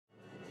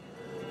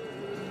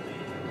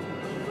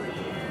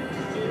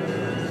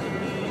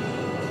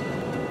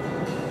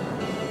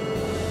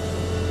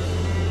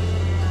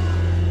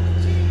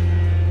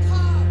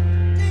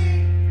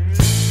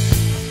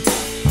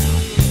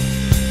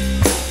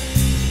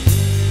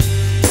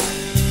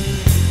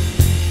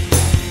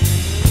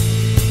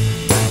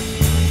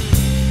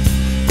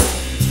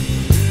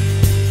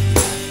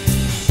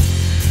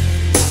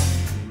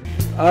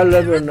I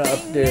live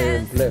up there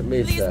in Black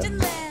Mesa.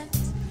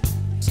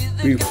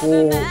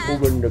 Before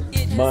open the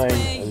mine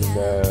and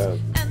the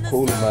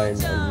coal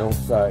mine on north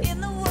side,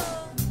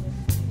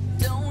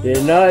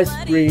 they're nice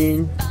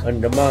green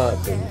on the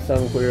mountain,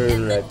 somewhere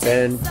like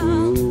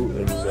bamboo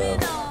and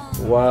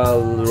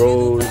wild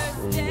rose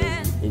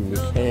and in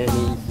the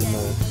canyons, you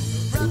know,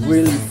 it's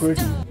really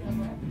pretty.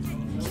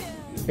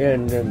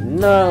 And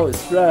now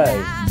it's dry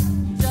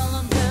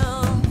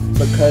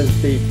because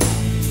they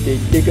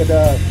dig it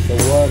out the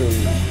water.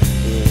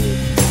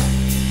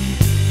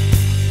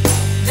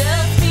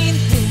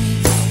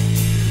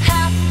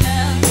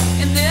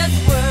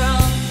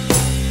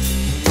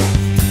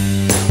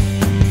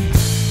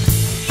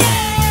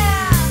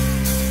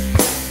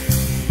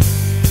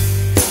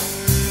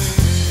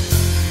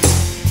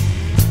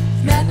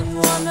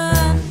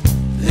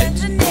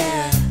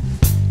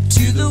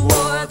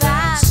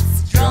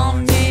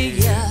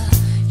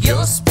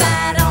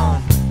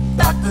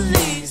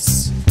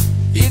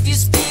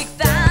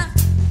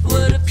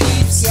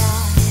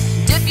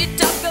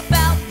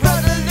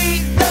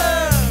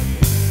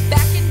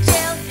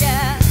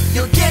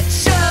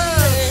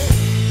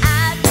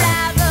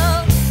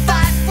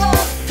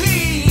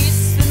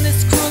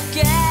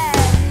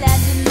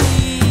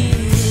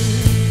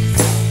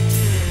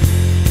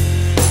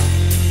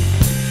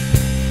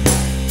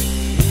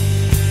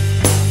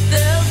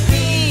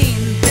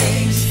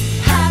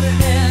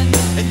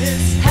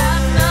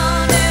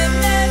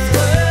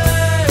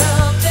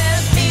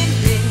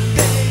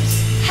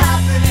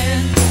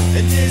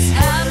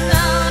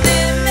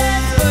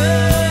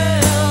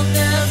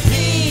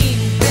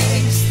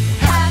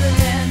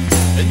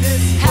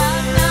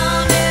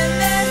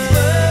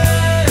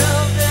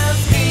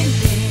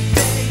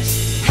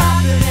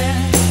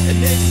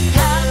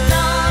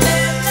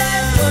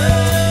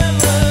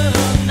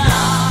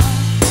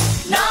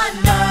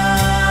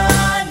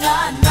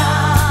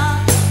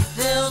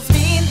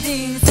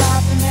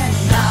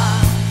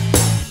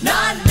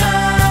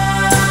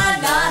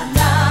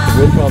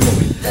 The real problem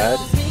that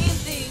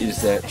we've had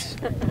is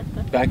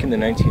that back in the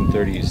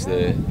 1930s,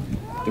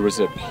 there was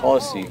a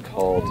policy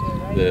called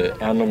the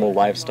Animal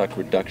Livestock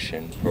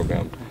Reduction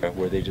Program,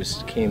 where they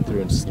just came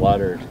through and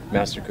slaughtered,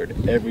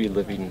 massacred every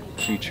living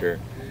creature,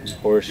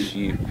 horse,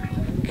 sheep,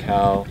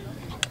 cow,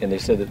 and they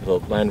said that the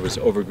land was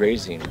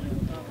overgrazing.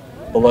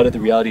 A lot of the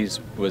realities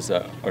was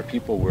that our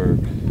people were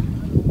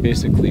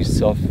basically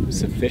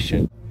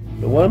self-sufficient.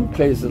 The one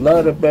place, a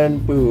lot of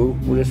bamboo,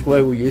 that's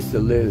where we used to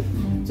live,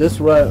 just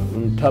right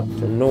on top of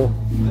the north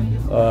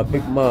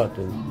big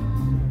mountain.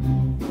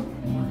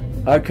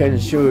 I can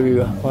show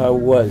you how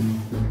it was,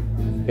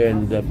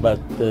 and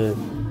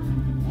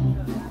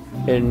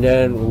and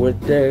then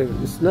with there,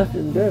 there's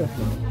nothing there,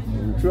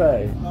 and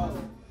dry.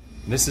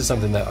 This is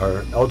something that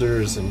our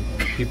elders and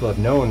people have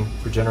known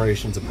for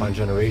generations upon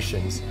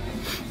generations,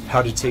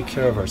 how to take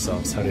care of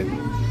ourselves, how to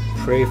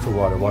pray for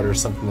water. Water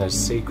is something that's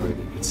sacred.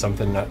 It's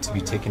something not to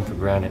be taken for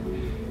granted.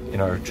 In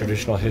our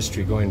traditional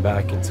history, going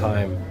back in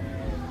time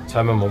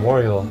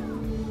immemorial,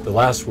 the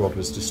last world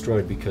was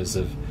destroyed because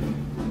of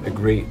a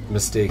great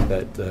mistake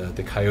that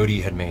the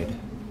coyote had made.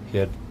 He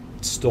had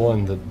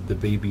stolen the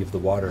baby of the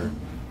water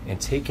and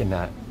taken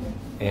that,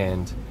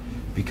 and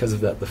because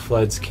of that the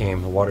floods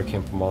came, the water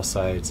came from all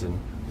sides, and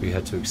we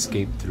had to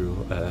escape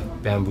through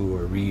bamboo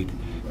or reed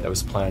that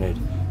was planted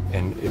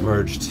and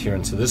emerged here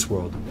into this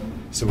world.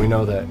 So we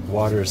know that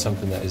water is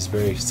something that is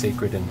very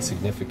sacred and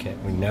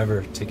significant. We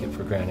never take it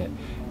for granted.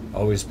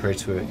 Always pray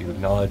to it, you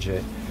acknowledge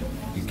it,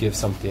 you give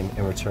something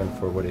in return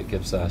for what it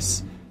gives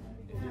us.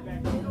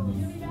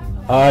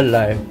 Our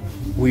life,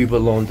 we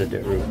belong to the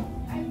earth.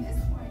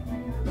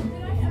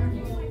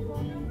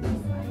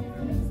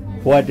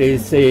 What they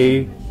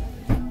say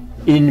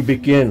in the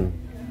beginning,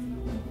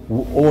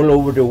 all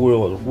over the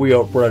world, we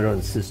are brother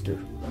and sister.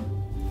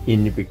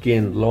 In the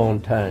beginning, long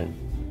time.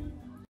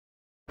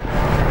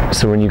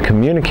 So when you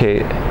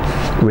communicate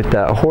with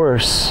that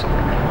horse,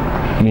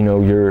 you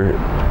know, you're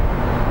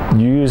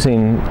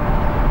using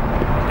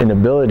an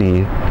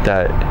ability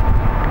that,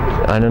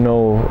 I don't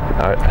know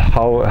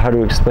how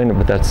to explain it,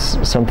 but that's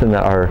something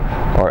that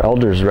our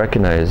elders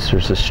recognize.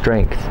 There's a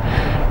strength,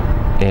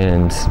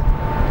 and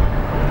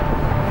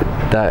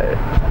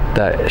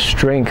that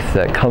strength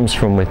that comes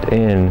from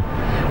within,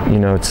 you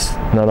know, it's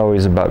not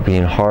always about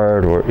being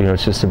hard, or, you know,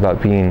 it's just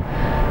about being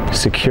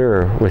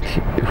secure with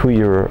who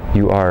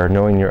you are,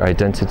 knowing your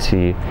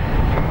identity.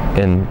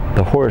 And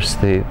the horse,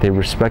 they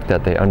respect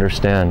that, they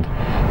understand.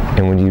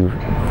 And when you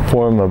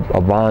form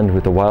a bond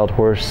with a wild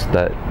horse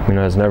that, you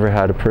know, has never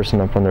had a person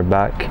up on their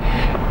back,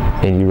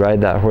 and you ride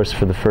that horse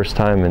for the first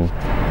time and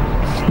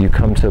you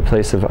come to a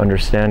place of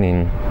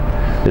understanding,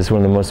 is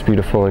one of the most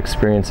beautiful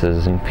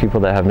experiences. And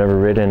people that have never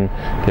ridden,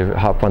 they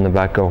hop on the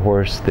back of a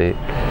horse, they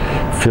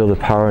feel the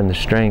power and the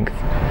strength.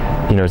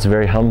 You know, it's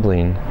very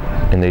humbling,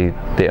 and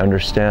they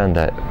understand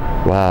that,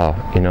 wow,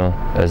 you know,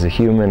 as a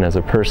human, as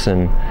a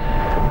person,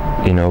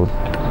 you know,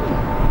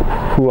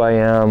 who I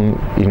am,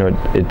 you know,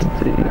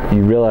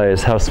 you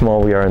realize how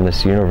small we are in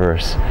this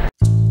universe.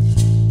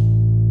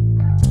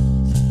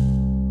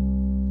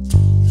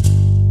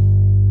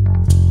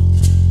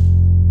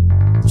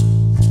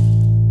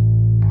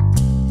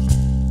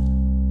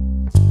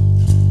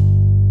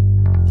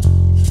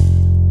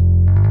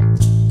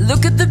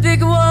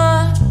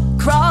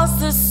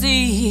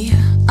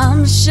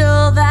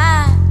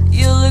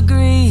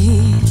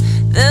 agree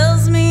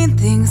there's mean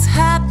things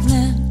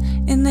happening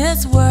in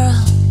this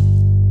world.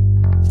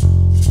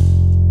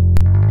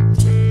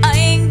 I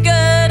ain't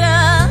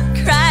gonna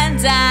cry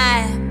and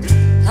die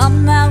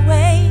on my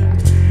way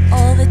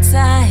all the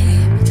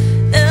time.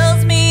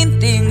 There's mean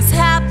things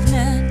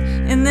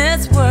happening in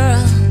this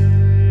world.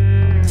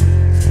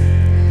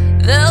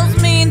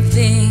 There's mean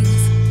things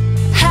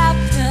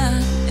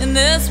happening in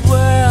this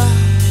world.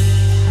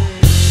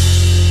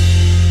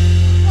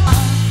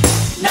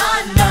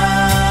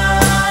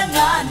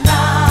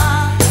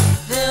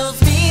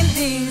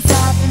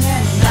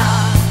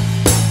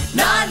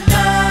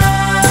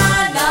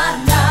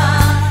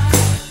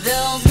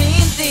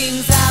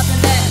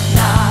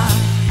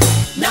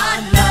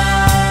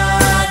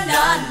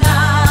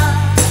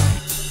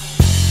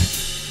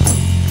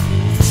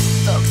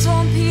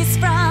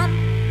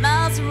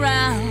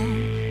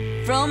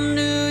 From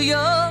New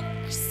York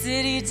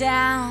City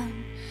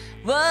down,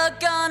 we're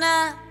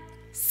gonna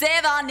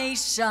save our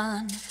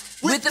nation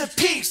with a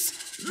peace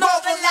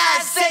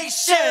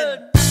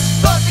mobilization.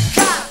 But the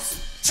cops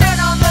turn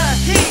on the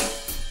heat.